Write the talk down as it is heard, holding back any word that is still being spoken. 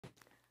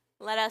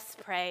Let us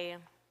pray.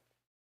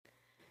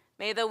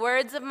 May the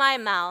words of my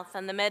mouth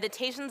and the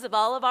meditations of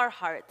all of our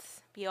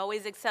hearts be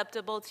always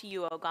acceptable to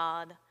you, O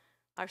God,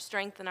 our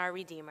strength and our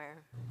Redeemer.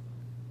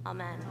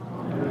 Amen.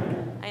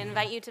 I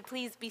invite you to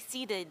please be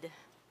seated.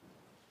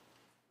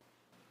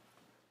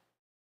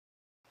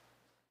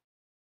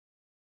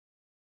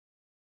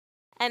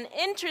 An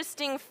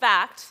interesting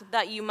fact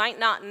that you might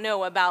not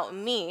know about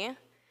me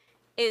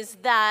is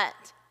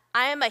that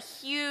I am a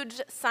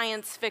huge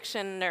science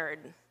fiction nerd.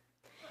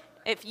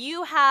 If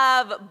you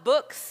have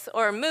books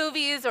or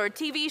movies or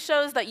TV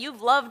shows that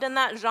you've loved in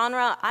that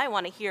genre, I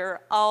want to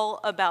hear all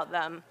about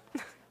them.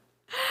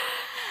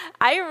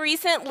 I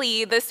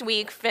recently, this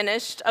week,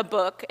 finished a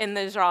book in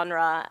the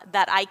genre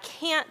that I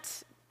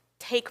can't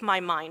take my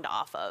mind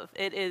off of.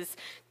 It is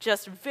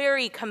just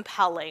very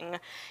compelling.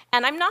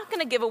 And I'm not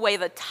going to give away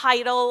the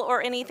title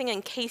or anything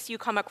in case you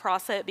come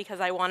across it, because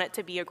I want it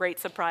to be a great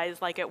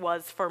surprise like it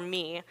was for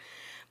me.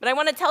 But I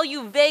want to tell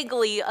you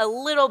vaguely a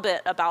little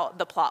bit about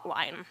the plot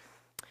line.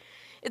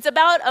 It's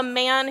about a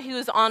man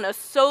who's on a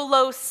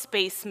solo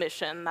space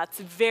mission that's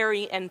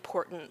very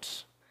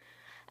important.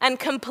 And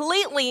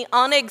completely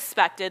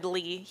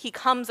unexpectedly, he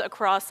comes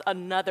across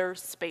another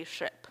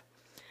spaceship.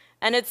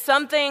 And it's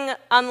something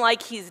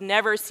unlike he's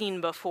never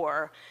seen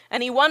before.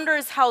 And he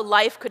wonders how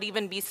life could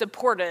even be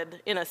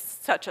supported in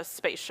such a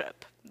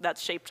spaceship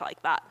that's shaped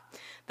like that.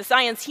 The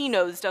science he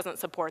knows doesn't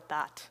support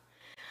that.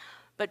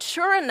 But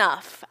sure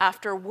enough,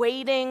 after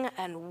waiting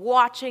and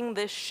watching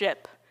this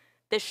ship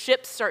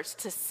starts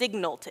to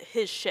signal to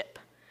his ship,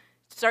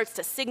 starts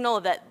to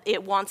signal that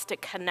it wants to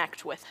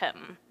connect with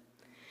him.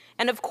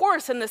 And of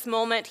course, in this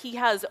moment, he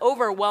has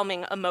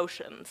overwhelming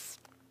emotions.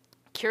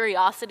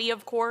 Curiosity,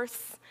 of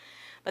course,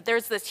 but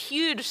there's this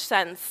huge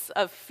sense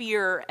of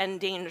fear and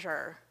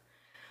danger.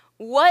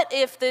 What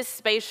if this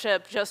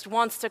spaceship just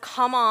wants to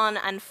come on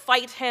and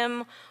fight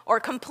him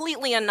or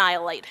completely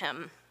annihilate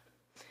him?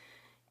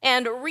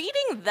 And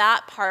reading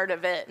that part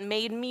of it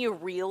made me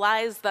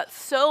realize that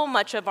so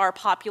much of our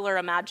popular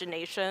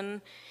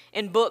imagination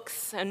in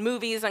books and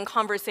movies and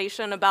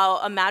conversation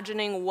about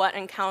imagining what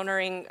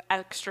encountering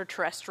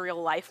extraterrestrial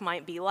life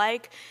might be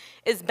like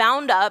is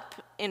bound up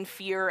in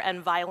fear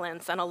and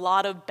violence and a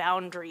lot of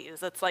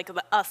boundaries. It's like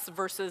the us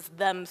versus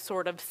them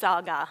sort of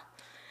saga.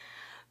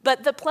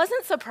 But the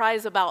pleasant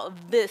surprise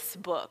about this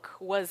book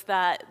was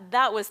that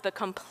that was the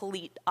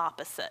complete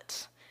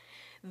opposite.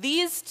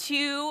 These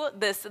two,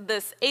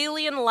 this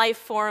alien life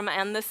form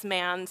and this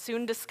man,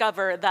 soon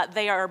discover that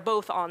they are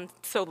both on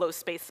solo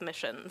space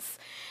missions.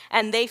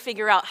 And they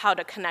figure out how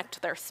to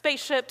connect their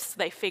spaceships,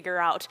 they figure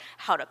out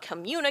how to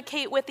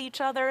communicate with each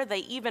other,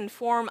 they even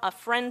form a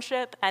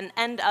friendship and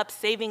end up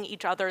saving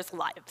each other's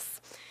lives.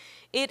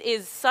 It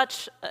is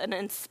such an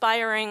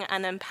inspiring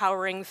and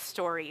empowering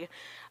story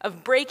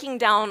of breaking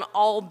down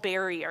all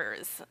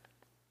barriers,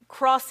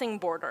 crossing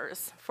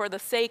borders for the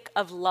sake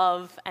of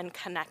love and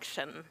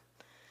connection.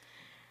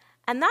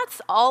 And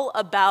that's all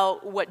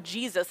about what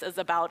Jesus is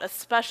about,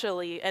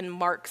 especially in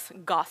Mark's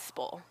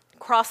gospel,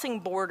 crossing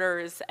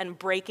borders and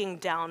breaking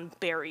down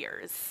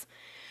barriers.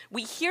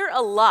 We hear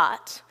a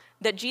lot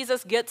that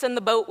Jesus gets in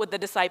the boat with the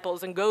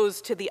disciples and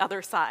goes to the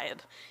other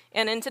side.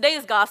 And in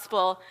today's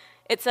gospel,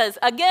 it says,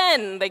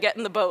 again, they get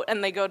in the boat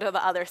and they go to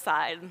the other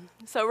side.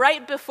 So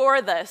right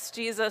before this,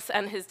 Jesus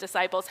and his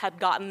disciples had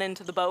gotten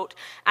into the boat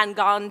and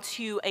gone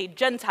to a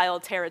Gentile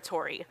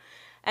territory.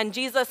 And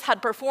Jesus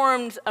had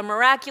performed a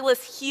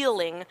miraculous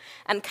healing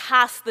and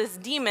cast this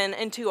demon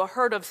into a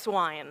herd of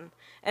swine.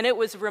 And it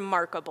was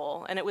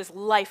remarkable, and it was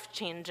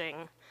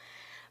life-changing.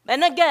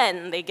 Then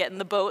again, they get in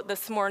the boat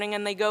this morning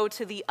and they go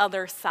to the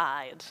other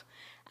side.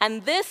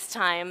 And this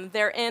time,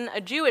 they're in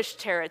a Jewish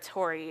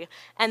territory,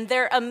 and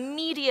they're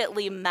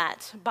immediately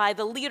met by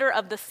the leader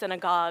of the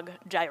synagogue,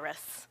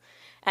 Jairus.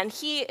 And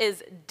he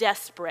is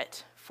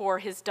desperate for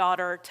his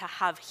daughter to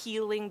have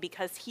healing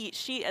because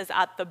she is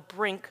at the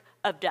brink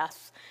of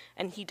death,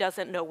 and he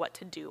doesn't know what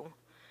to do.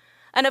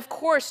 And of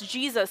course,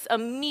 Jesus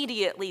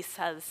immediately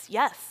says,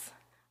 yes,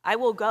 I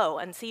will go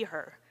and see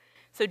her.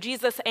 So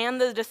Jesus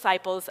and the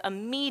disciples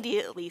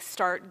immediately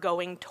start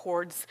going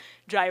towards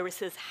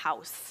Jairus'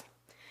 house.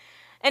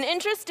 An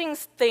interesting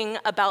thing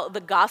about the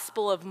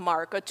Gospel of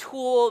Mark, a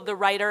tool the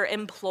writer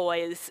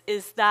employs,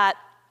 is that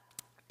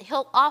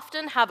he'll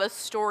often have a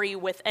story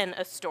within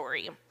a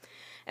story.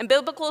 And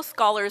biblical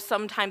scholars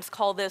sometimes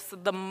call this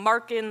the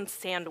Markan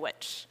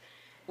sandwich.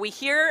 We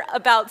hear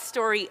about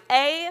story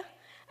A,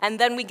 and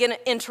then we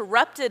get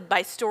interrupted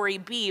by story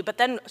B, but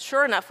then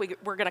sure enough,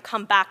 we're going to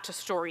come back to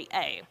story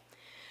A.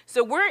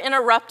 So we're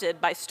interrupted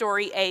by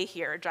story A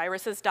here,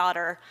 Jairus'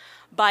 daughter,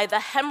 by the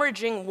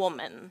hemorrhaging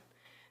woman.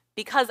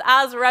 Because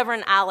as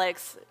Reverend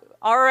Alex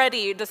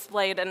already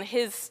displayed in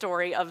his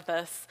story of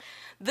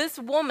this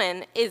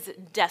woman is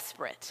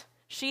desperate.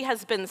 She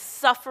has been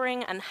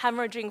suffering and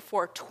hemorrhaging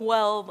for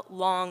 12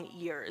 long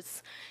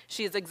years.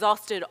 She has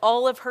exhausted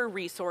all of her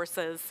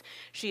resources.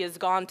 She has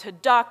gone to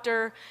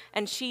doctor,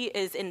 and she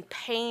is in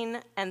pain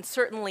and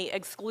certainly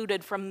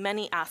excluded from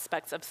many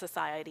aspects of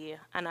society.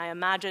 And I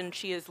imagine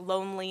she is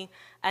lonely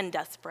and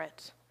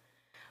desperate.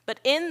 But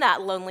in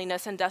that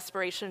loneliness and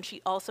desperation,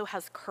 she also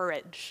has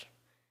courage,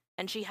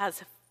 and she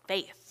has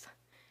faith.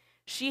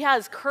 She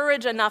has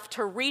courage enough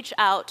to reach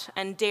out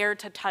and dare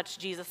to touch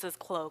Jesus'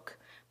 cloak,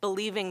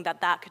 believing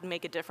that that could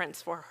make a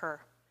difference for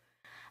her.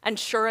 And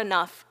sure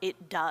enough,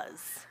 it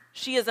does.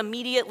 She is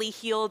immediately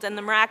healed, and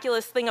the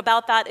miraculous thing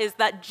about that is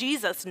that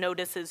Jesus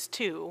notices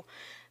too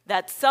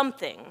that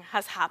something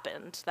has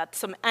happened, that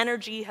some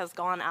energy has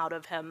gone out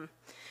of him.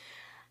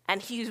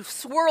 And he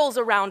swirls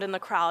around in the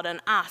crowd and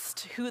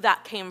asks who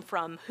that came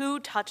from, who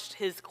touched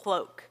his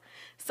cloak.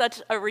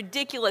 Such a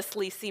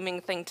ridiculously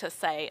seeming thing to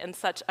say in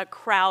such a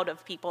crowd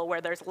of people where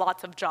there's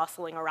lots of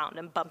jostling around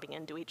and bumping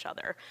into each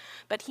other.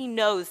 But he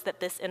knows that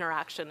this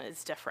interaction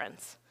is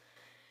different.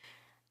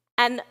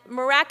 And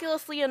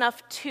miraculously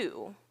enough,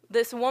 too,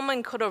 this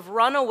woman could have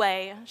run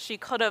away. She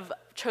could have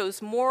chose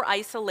more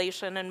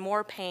isolation and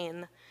more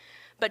pain.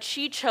 But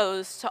she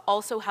chose to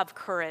also have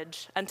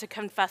courage and to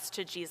confess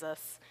to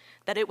Jesus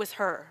that it was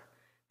her,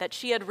 that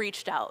she had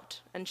reached out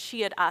and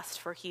she had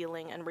asked for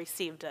healing and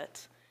received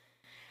it.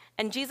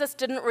 And Jesus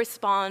didn't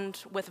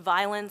respond with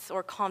violence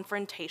or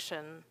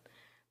confrontation,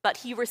 but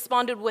he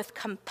responded with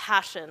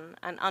compassion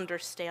and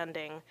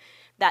understanding.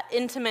 That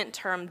intimate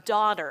term,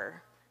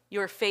 daughter,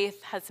 your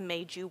faith has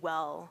made you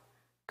well.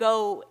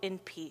 Go in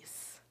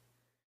peace.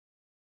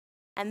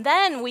 And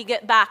then we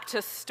get back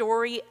to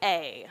story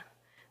A,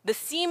 the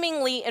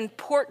seemingly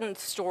important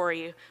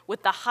story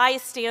with the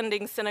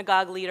high-standing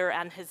synagogue leader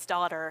and his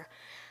daughter.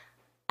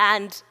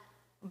 And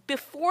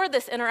before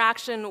this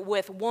interaction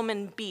with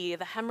woman B,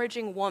 the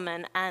hemorrhaging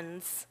woman,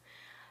 ends,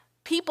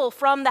 people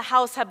from the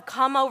house have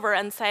come over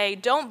and say,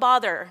 don't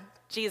bother,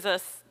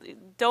 Jesus,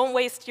 don't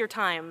waste your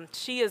time.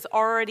 She is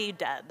already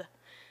dead.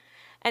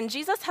 And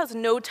Jesus has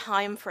no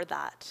time for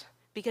that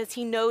because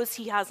he knows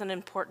he has an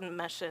important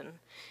mission.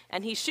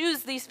 And he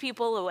shoos these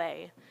people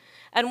away.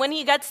 And when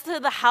he gets to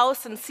the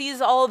house and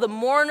sees all the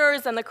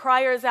mourners and the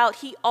criers out,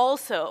 he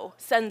also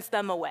sends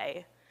them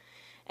away.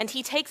 And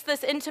he takes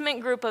this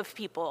intimate group of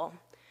people,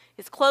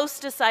 his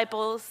close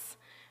disciples,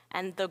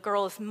 and the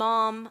girl's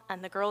mom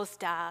and the girl's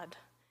dad,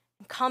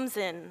 and comes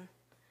in,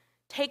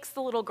 takes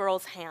the little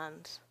girl's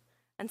hand,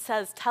 and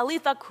says,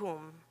 Talitha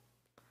kum.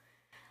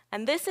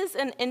 And this is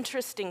an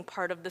interesting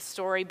part of the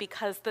story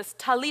because this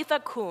Talitha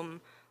kum,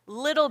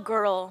 little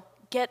girl,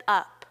 get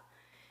up,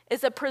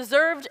 is a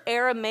preserved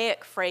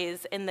Aramaic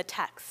phrase in the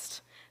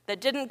text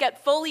that didn't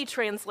get fully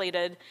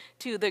translated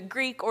to the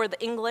Greek or the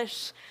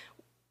English.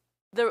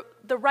 The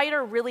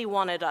writer really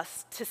wanted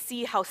us to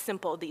see how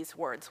simple these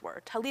words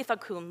were. Talitha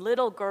kum,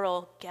 little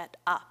girl, get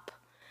up.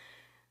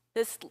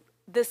 This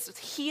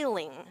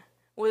healing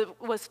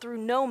was through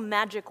no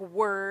magic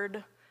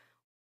word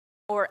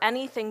or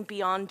anything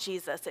beyond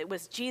Jesus. It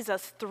was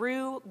Jesus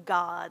through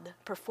God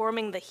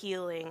performing the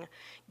healing,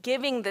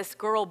 giving this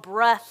girl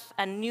breath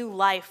and new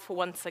life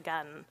once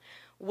again,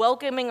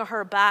 welcoming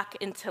her back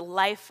into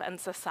life and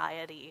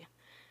society.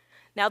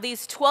 Now,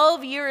 these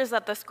 12 years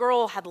that this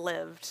girl had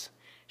lived,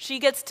 she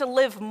gets to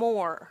live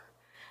more.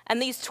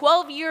 And these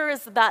 12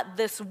 years that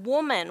this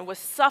woman was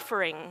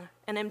suffering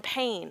and in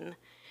pain,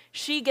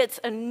 she gets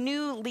a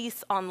new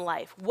lease on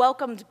life,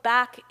 welcomed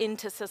back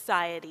into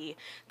society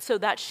so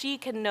that she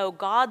can know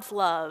God's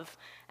love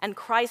and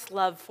Christ's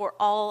love for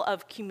all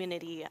of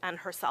community and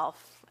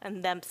herself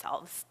and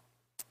themselves.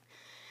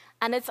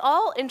 And it's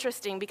all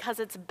interesting because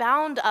it's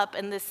bound up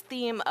in this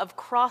theme of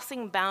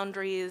crossing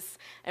boundaries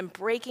and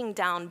breaking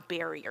down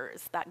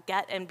barriers that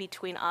get in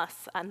between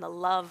us and the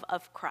love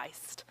of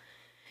Christ.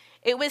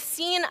 It was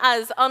seen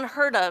as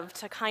unheard of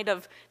to kind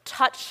of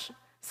touch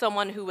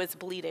someone who was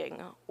bleeding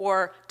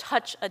or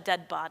touch a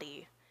dead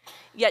body.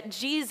 Yet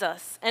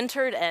Jesus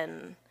entered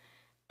in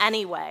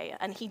anyway,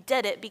 and he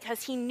did it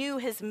because he knew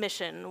his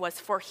mission was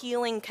for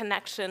healing,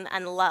 connection,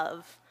 and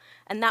love.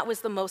 And that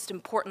was the most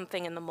important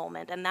thing in the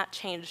moment, and that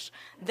changed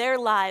their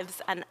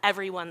lives and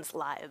everyone's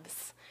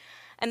lives.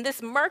 And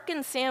this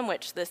Merkin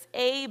sandwich, this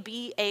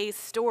ABA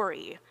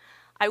story,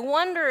 I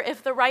wonder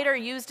if the writer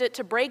used it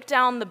to break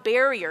down the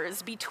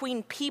barriers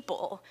between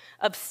people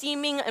of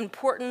seeming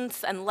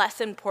importance and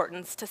less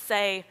importance to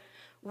say,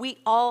 we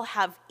all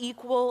have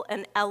equal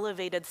and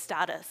elevated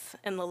status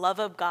in the love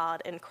of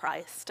God in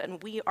Christ,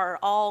 and we are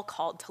all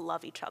called to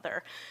love each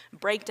other,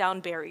 break down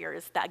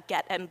barriers that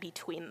get in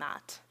between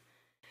that.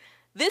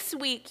 This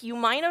week, you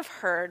might have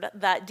heard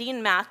that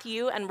Dean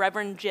Matthew and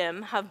Reverend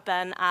Jim have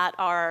been at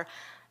our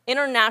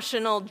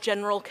International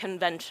General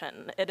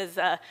Convention. It is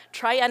a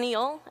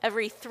triennial,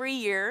 every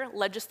 3-year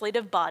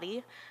legislative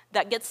body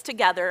that gets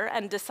together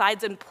and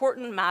decides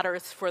important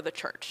matters for the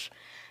church.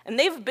 And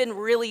they've been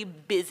really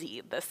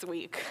busy this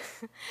week.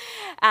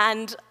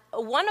 And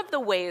one of the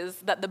ways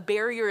that the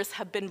barriers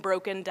have been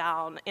broken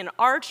down in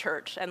our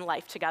church and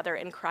life together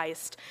in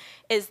Christ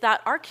is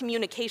that our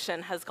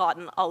communication has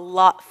gotten a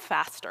lot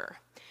faster.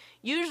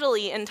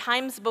 Usually in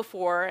times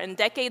before, in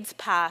decades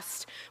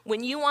past,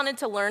 when you wanted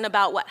to learn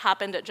about what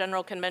happened at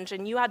General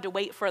Convention, you had to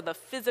wait for the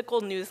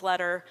physical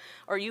newsletter,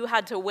 or you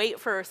had to wait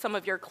for some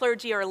of your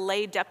clergy or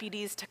lay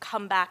deputies to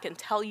come back and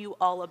tell you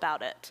all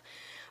about it.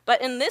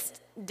 But in this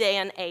day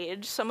and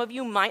age, some of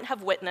you might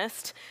have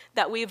witnessed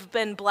that we've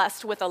been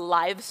blessed with a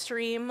live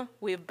stream.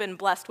 We've been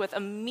blessed with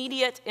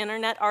immediate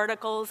internet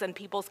articles and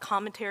people's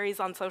commentaries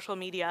on social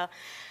media,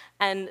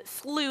 and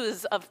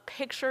slews of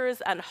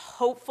pictures and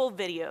hopeful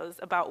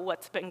videos about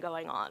what's been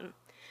going on.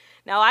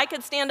 Now, I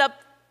could stand up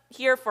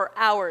here for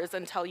hours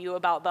and tell you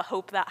about the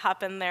hope that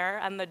happened there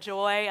and the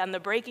joy and the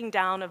breaking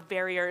down of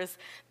barriers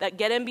that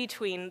get in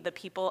between the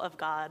people of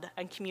God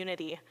and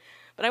community.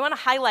 But I want to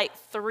highlight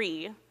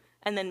 3,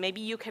 and then maybe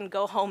you can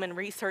go home and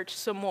research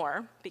some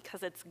more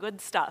because it's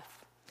good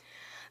stuff.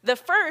 The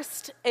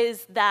first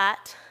is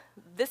that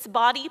this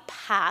body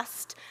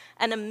passed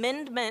an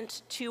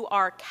amendment to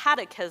our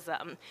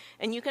catechism,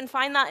 and you can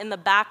find that in the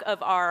back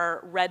of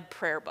our red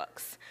prayer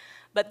books.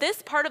 But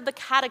this part of the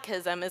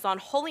catechism is on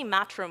holy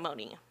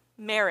matrimony,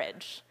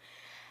 marriage.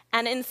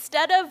 And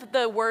instead of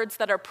the words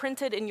that are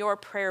printed in your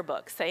prayer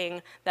book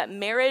saying that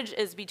marriage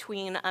is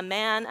between a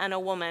man and a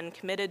woman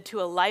committed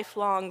to a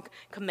lifelong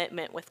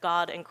commitment with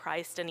God and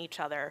Christ and each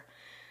other,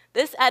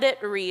 this edit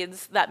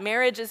reads that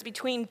marriage is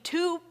between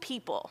 2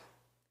 people,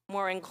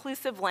 more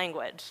inclusive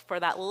language for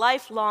that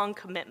lifelong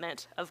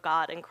commitment of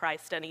God and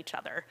Christ and each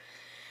other.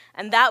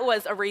 And that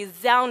was a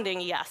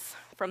resounding yes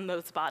from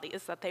those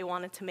bodies, that they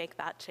wanted to make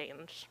that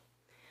change.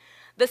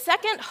 The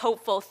second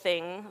hopeful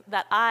thing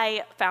that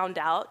I found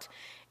out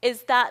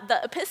is that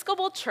the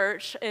Episcopal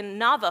Church in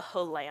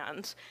Navajo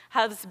land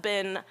has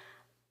been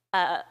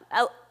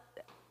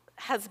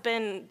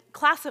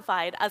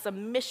classified as a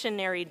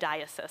missionary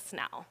diocese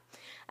now.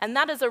 And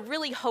that is a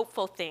really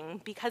hopeful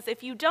thing, because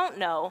if you don't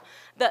know,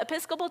 the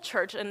Episcopal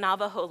Church in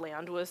Navajo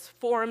land was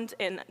formed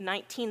in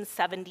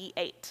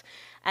 1978,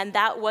 and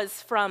that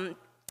was from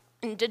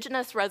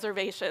indigenous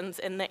reservations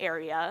in the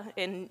area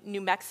in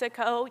New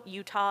Mexico,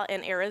 Utah,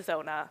 and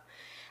Arizona.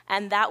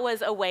 And that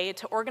was a way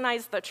to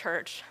organize the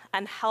church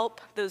and help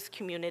those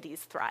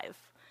communities thrive.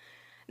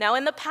 Now,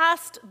 in the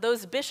past,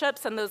 those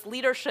bishops and those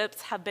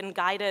leaderships have been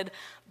guided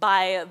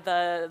by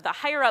the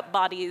higher-up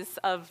bodies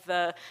of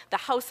the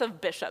House of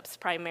Bishops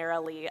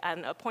primarily,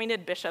 and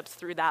appointed bishops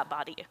through that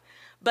body.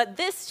 But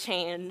this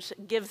change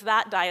gives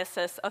that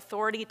diocese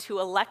authority to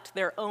elect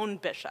their own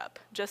bishop,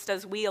 just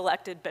as we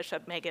elected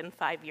Bishop Megan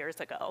 5 years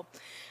ago.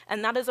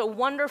 And that is a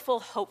wonderful,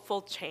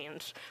 hopeful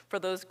change for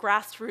those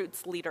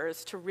grassroots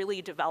leaders to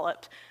really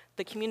develop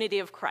the community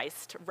of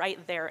Christ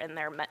right there in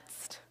their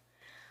midst.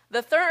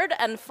 The third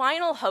and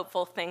final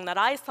hopeful thing that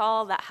I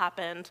saw that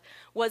happened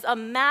was a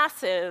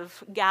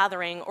massive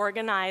gathering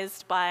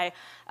organized by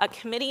a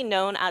committee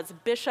known as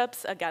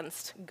Bishops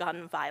Against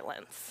Gun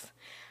Violence.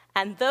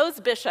 And those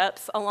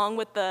bishops, along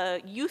with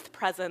the youth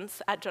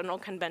presence at General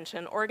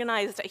Convention,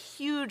 organized a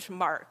huge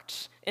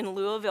march in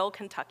Louisville,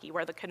 Kentucky,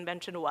 where the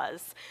convention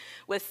was,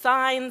 with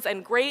signs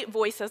and great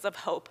voices of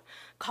hope,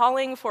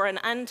 calling for an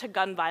end to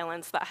gun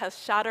violence that has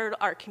shattered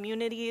our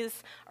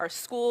communities, our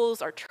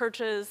schools, our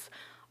churches,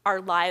 our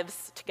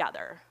lives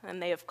together.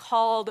 And they have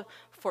called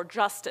for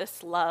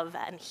justice, love,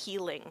 and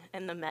healing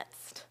in the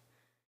midst.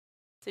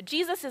 So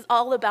Jesus is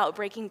all about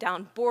breaking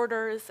down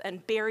borders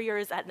and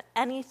barriers and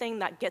anything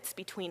that gets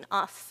between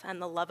us and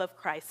the love of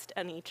Christ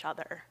and each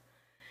other.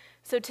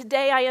 So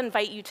today I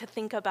invite you to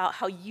think about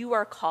how you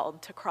are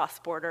called to cross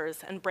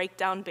borders and break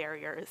down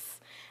barriers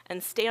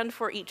and stand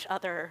for each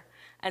other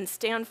and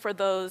stand for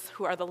those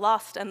who are the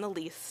lost and the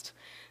least,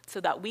 so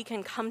that we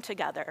can come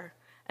together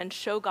and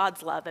show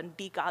God's love and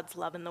be God's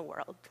love in the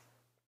world.